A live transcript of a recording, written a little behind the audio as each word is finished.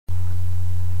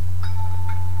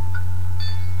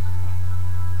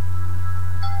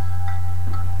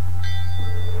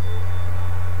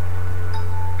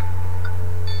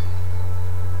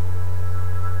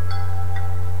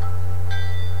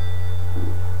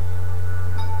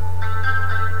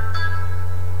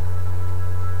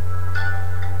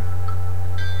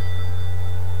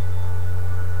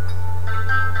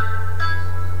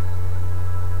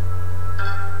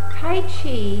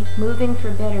Moving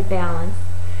for Better Balance,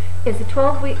 is a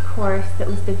 12-week course that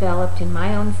was developed in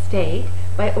my own state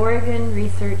by Oregon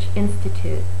Research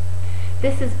Institute.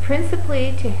 This is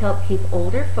principally to help keep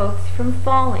older folks from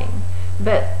falling,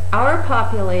 but our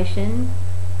population,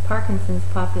 Parkinson's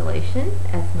population,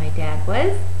 as my dad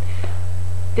was,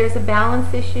 there's a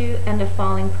balance issue and a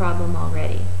falling problem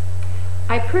already.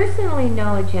 I personally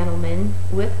know a gentleman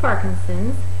with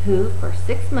Parkinson's who for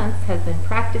 6 months has been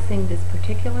practicing this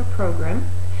particular program.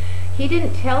 He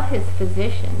didn't tell his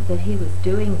physician that he was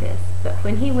doing this, but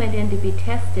when he went in to be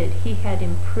tested, he had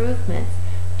improvements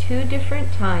 2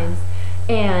 different times,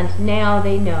 and now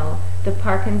they know the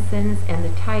Parkinson's and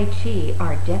the Tai Chi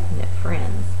are definite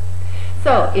friends.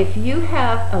 So if you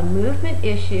have a movement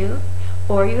issue,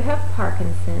 or you have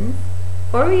Parkinson's,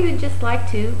 or you would just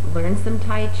like to learn some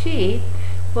Tai Chi,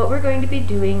 what we're going to be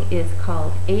doing is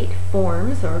called 8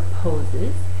 forms or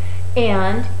poses,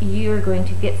 and you're going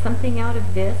to get something out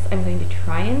of this. I'm going to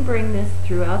try and bring this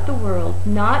throughout the world,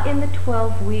 not in the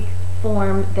 12-week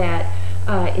form that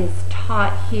is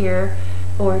taught here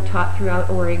or taught throughout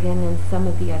Oregon and some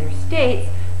of the other states,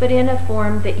 but in a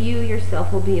form that you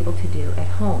yourself will be able to do at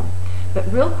home. But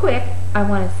real quick, I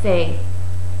want to say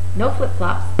no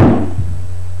flip-flops,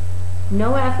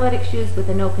 no athletic shoes with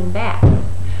an open back.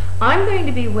 I'm going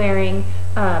to be wearing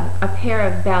a pair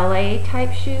of ballet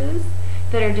type shoes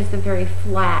that are just a very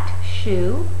flat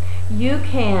shoe. You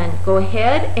can go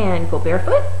ahead and go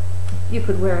barefoot. You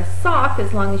could wear a sock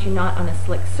as long as you're not on a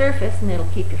slick surface, and it'll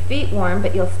keep your feet warm,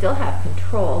 but you'll still have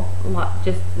control,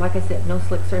 just like I said, no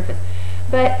slick surface.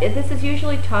 But this is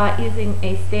usually taught using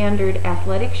a standard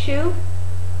athletic shoe.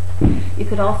 You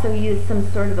could also use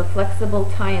some sort of a flexible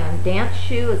tie-on dance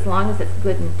shoe as long as it's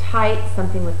good and tight,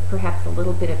 something with perhaps a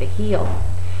little bit of a heel.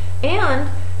 And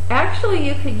actually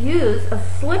you could use a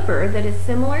slipper that is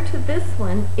similar to this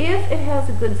one if it has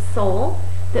a good sole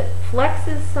that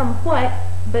flexes somewhat,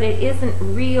 but it isn't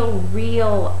real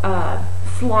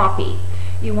sloppy.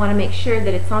 You want to make sure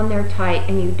that it's on there tight,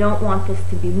 and you don't want this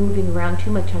to be moving around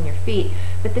too much on your feet.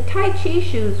 But the Tai Chi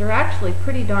shoes are actually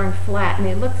pretty darn flat, and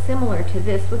they look similar to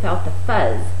this without the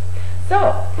fuzz.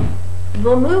 So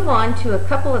we'll move on to a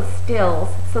couple of stills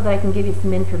so that I can give you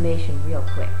some information real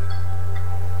quick.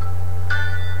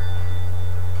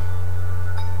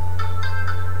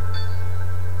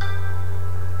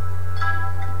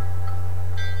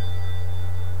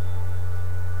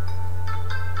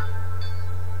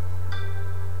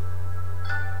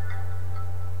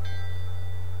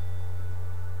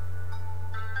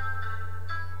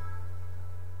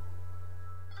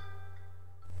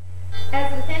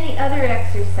 As with any other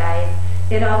exercise,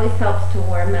 it always helps to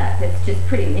warm up. It's just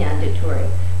pretty mandatory.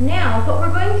 Now, what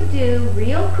we're going to do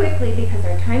real quickly, because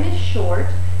our time is short,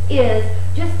 is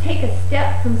just take a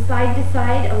step from side to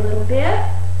side a little bit.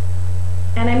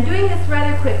 And I'm doing this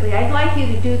rather quickly. I'd like you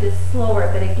to do this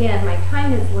slower, but again, my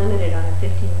time is limited on a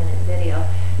 15-minute video.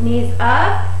 Knees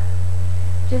up,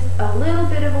 just a little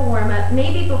bit of a warm-up.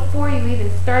 Maybe before you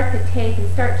even start the take and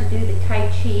start to do the Tai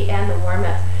Chi and the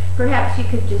warm-ups, perhaps you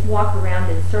could just walk around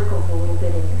in circles a little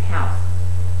bit in your house.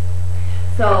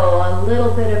 So a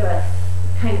little bit of a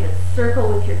kind of a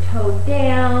circle with your toe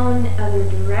down, other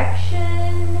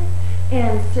direction,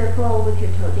 and circle with your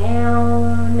toe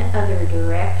down, other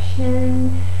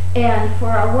direction. And for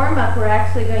our warm-up, we're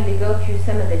actually going to go through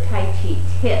some of the Tai Chi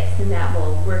tips, and that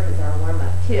will work as our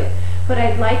warm-up too. What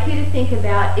I'd like you to think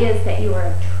about is that you are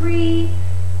a tree.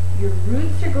 Your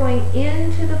roots are going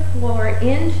into the floor,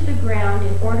 into the ground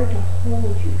in order to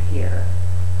hold you here.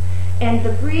 And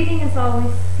the breathing is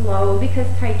always slow because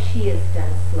Tai Chi is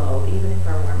done slow, even if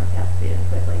our warm-up has to be done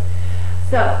quickly.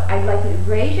 So I'd like you to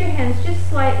raise your hands just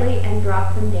slightly and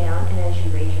drop them down. And as you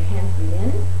raise your hands, breathe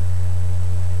in.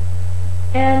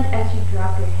 And as you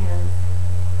drop your hands,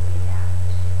 breathe out.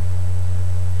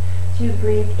 To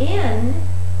breathe in,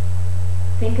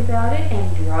 think about it,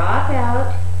 and drop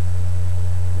out.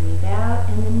 Breathe out,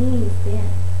 and the knees bend.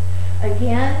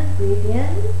 Again, breathe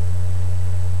in,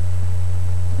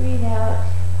 breathe out,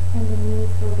 and the knees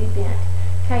will be bent.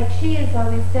 Tai Chi is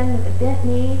always done with a bent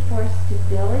knee for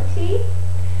stability,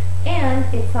 and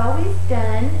it's always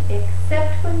done,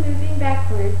 except when moving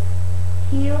backwards,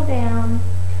 heel down,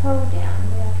 toe down.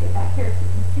 We have to get back here so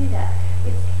you can see that.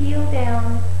 It's heel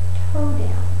down, toe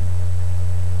down.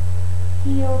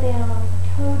 Heel down,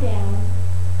 toe down.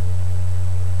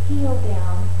 Heel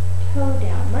down, toe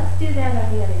down. Let's do that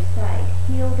on the other side.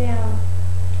 Heel down,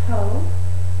 toe,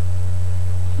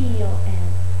 heel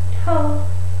and toe,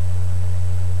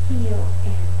 heel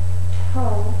and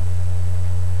toe,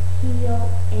 heel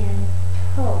and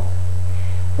toe.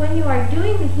 When you are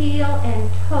doing the heel and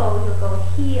toe, you'll go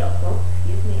heel,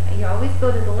 excuse me. You always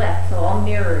go to the left, so I'll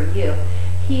mirror you.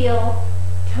 Heel,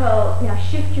 toe. Now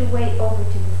shift your weight over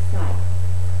to this side.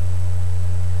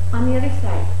 On the other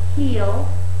side, heel,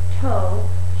 toe,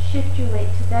 shift your weight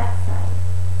to that side.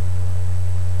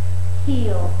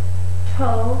 Heel,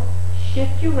 toe,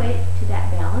 shift your weight to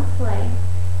that balanced leg.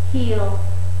 Heel,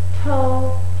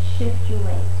 toe, shift your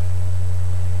weight.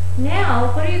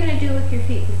 Now, what are you going to do with your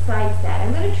feet besides that?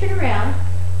 I'm going to turn around,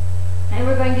 and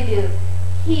we're going to do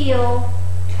heel,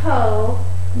 toe,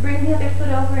 bring the other foot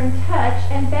over and touch,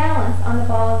 and balance on the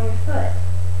ball of your foot.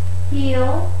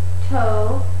 Heel,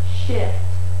 toe, shift,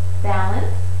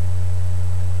 balance.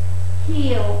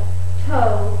 Heel,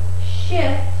 toe,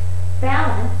 shift,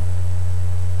 balance.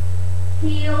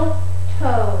 Heel,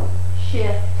 toe,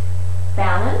 shift,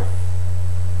 balance.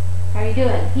 How are you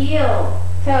doing? Heel,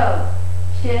 toe,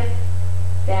 shift,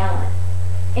 balance.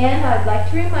 And I'd like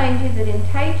to remind you that in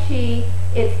Tai Chi,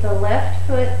 it's the left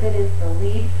foot that is the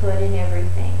lead foot in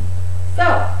everything. So,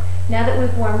 now that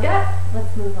we've warmed up,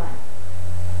 let's move on.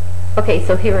 Okay,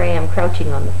 so here I am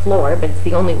crouching on the floor, but it's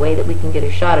the only way that we can get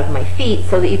a shot of my feet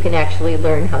so that you can actually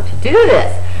learn how to do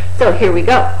this. So here we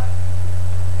go.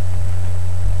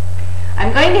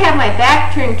 I'm going to have my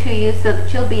back turned to you so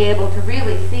that you'll be able to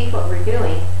really see what we're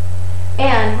doing.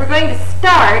 And we're going to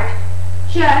start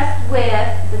just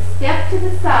with the step to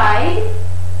the side.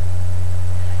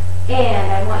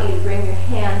 And I want you to bring your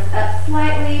hands up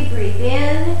slightly, breathe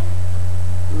in,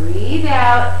 breathe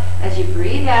out. As you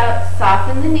breathe out,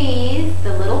 soften the knees,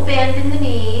 the little bend in the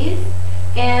knees,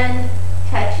 and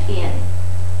touch in.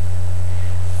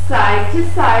 Side to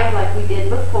side like we did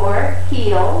before,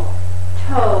 heel,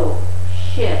 toe,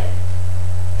 shift,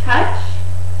 touch,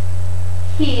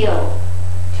 heel,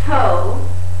 toe,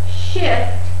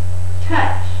 shift,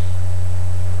 touch,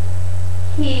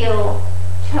 heel,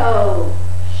 toe,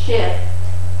 shift,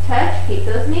 touch, keep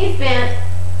those knees bent,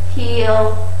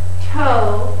 heel,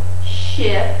 toe,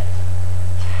 shift,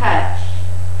 touch.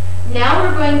 Now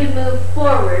we're going to move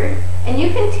forward, and you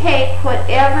can take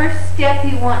whatever step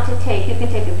you want to take. You can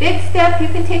take a big step, you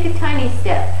can take a tiny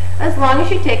step, as long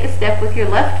as you take a step with your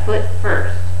left foot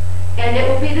first. And it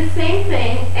will be the same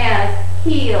thing as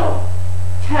heel,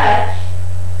 touch,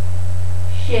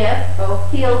 shift,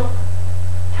 heel,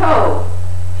 toe,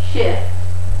 shift,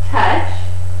 touch,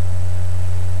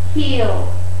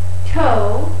 heel,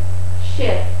 toe,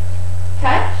 shift,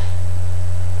 touch,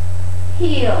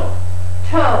 heel,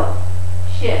 toe,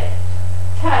 shift,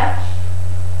 touch,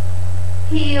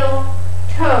 heel,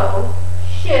 toe,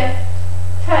 shift,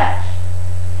 touch.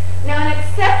 Now an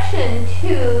exception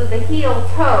to the heel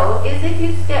toe is if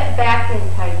you step back in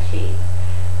Tai Chi.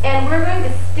 And we're going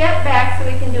to step back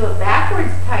so we can do a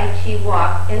backwards Tai Chi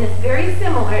walk, and it's very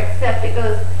similar except it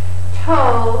goes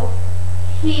toe,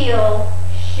 heel,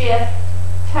 shift,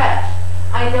 touch.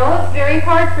 I know it's very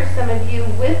hard for some of you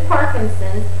with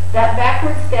Parkinson's. That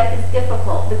backward step is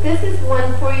difficult, but this is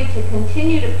one for you to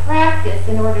continue to practice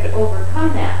in order to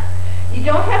overcome that. You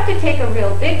don't have to take a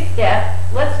real big step.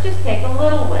 Let's just take a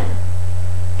little one.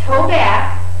 Toe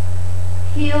back,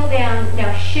 heel down.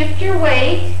 Now shift your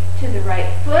weight to the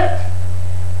right foot,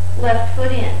 left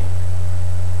foot in.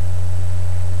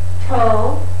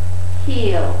 Toe,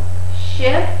 heel,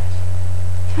 shift,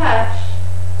 touch,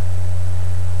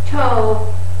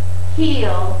 toe,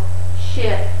 heel,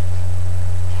 shift,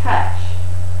 touch.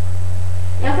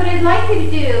 Now what I'd like you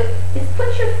to do is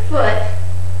put your foot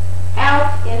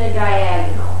out in a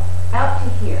diagonal, out to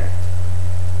here.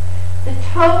 The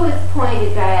toe is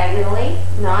pointed diagonally,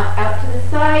 not out to the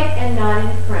side and not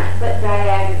in front, but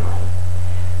diagonally.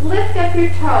 Lift up your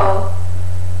toe,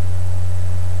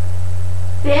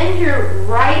 bend your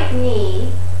right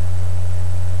knee,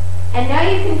 and now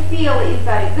you can feel that you've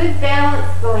got a good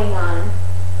balance going on.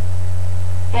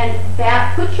 And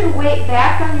put your weight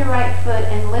back on your right foot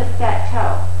and lift that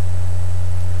toe.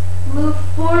 Move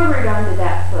forward onto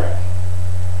that foot.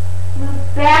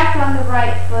 Move back on the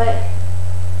right foot.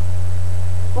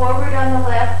 Forward on the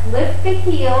left. Lift the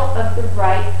heel of the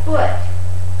right foot.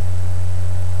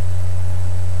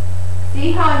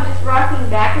 See how I'm just rocking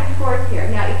back and forth here.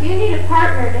 Now if you need a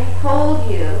partner to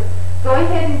hold you, go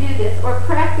ahead and do this, or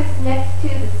practice next to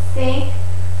the sink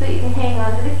so you can hang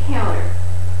onto the counter.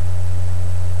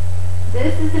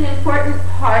 This is an important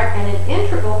part and an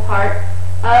integral part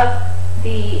of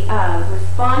the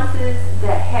responses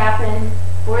that happen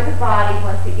for the body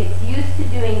once it gets used to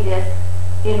doing this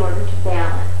in order to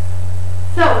balance.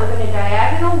 So we're going to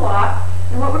diagonal walk,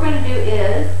 and what we're going to do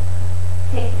is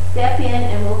take a step in,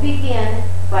 and we'll begin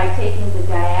by taking the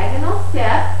diagonal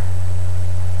step,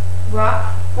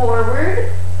 rock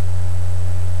forward,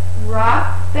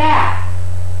 rock back,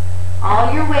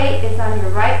 All your weight is on your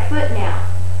right foot now.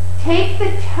 Take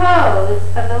the toes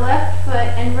of the left foot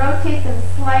and rotate them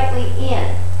slightly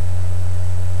in.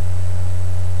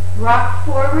 Rock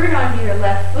forward onto your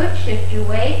left foot, shift your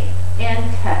weight,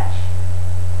 and touch.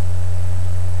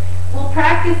 We'll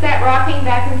practice that rocking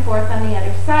back and forth on the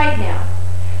other side now.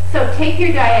 So take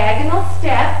your diagonal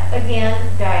step,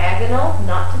 again, diagonal,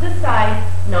 not to the side,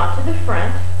 not to the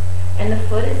front, and the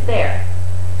foot is there.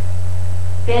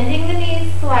 Bending the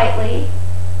knees slightly,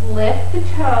 lift the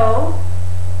toe,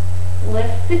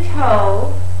 lift the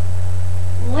toe,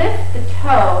 lift the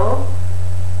toe,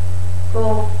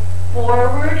 go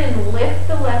forward and lift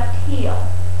the left heel.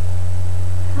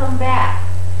 Come back,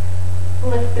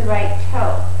 lift the right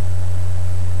toe.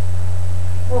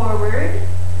 Forward,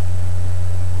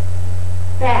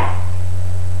 back,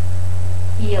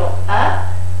 heel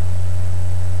up,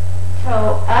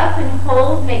 toe up and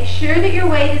hold. Make sure that your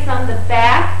weight is on the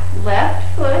back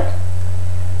left foot.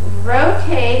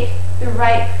 Rotate the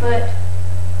right foot.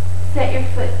 Set your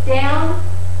foot down,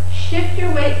 shift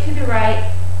your weight to the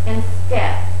right, and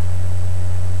step.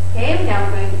 Okay, now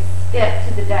we're going to step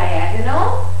to the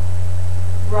diagonal.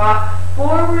 Rock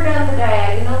forward on the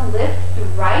diagonal, lift the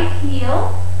right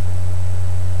heel.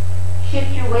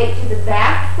 Shift your weight to the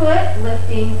back foot,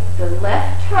 lifting the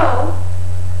left toe.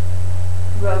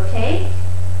 Rotate.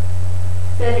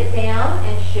 Set it down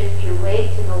and shift your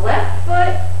weight to the left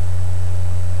foot.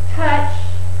 Touch.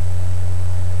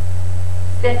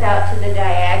 Step out to the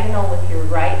diagonal with your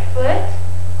right foot.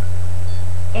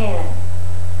 And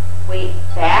weight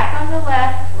back on the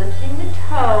left, lifting the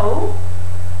toe.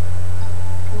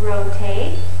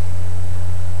 Rotate.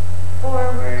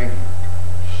 Forward.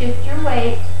 Shift your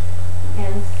weight.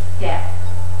 And step.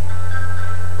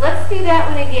 Let's do that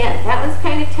one again. That one's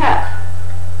kind of tough.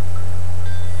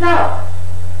 So,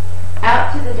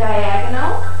 out to the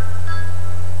diagonal,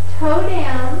 toe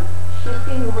down,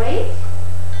 shifting the weight,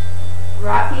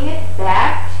 rocking it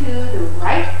back to the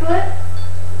right foot,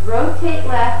 rotate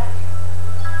left,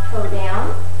 toe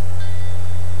down,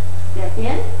 step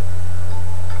in,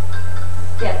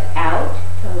 step out,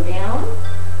 toe down,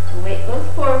 the weight goes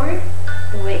forward,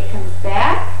 the weight comes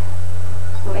back.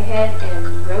 Go ahead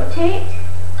and rotate,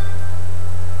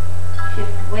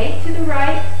 shift weight to the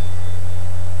right,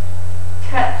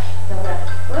 touch the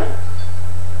left foot,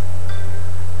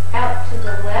 out to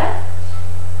the left,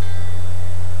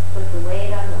 put the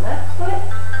weight on the left foot,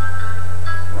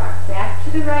 rock back to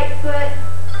the right foot,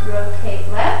 rotate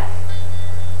left,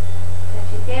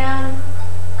 touch it down,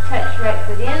 touch right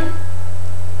foot in,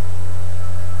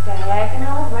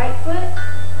 diagonal right foot,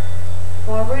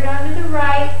 forward onto the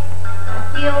right,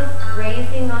 heels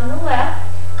raising on the left,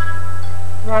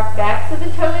 rock back so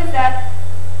the toe is up,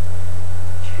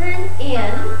 turn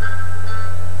in,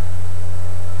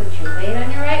 put your weight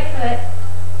on your right foot,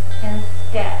 and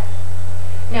step.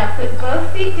 Now put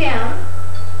both feet down,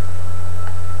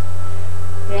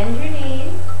 bend your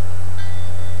knees,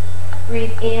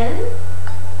 breathe in,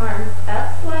 arms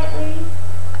up slightly,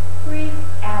 breathe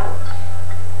out.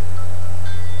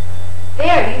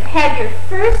 There, you've had your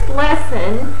first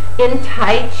lesson in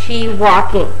Tai Chi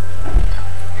Walking.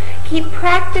 Keep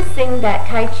practicing that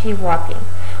Tai Chi Walking.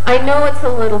 I know it's a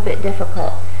little bit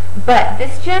difficult, but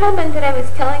this gentleman that I was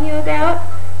telling you about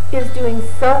is doing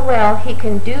so well. He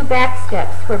can do back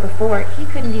steps where before he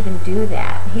couldn't even do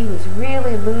that. He was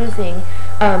really losing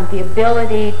the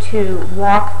ability to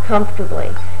walk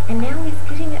comfortably, and now he's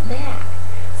getting it back.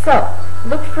 So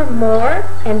look for more,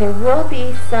 and there will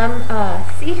be some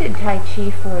seated Tai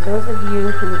Chi for those of you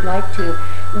who would like to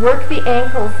work the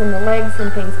ankles and the legs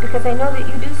and things, because I know that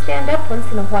you do stand up once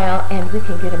in a while, and we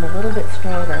can get them a little bit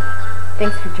stronger.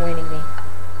 Thanks for joining me.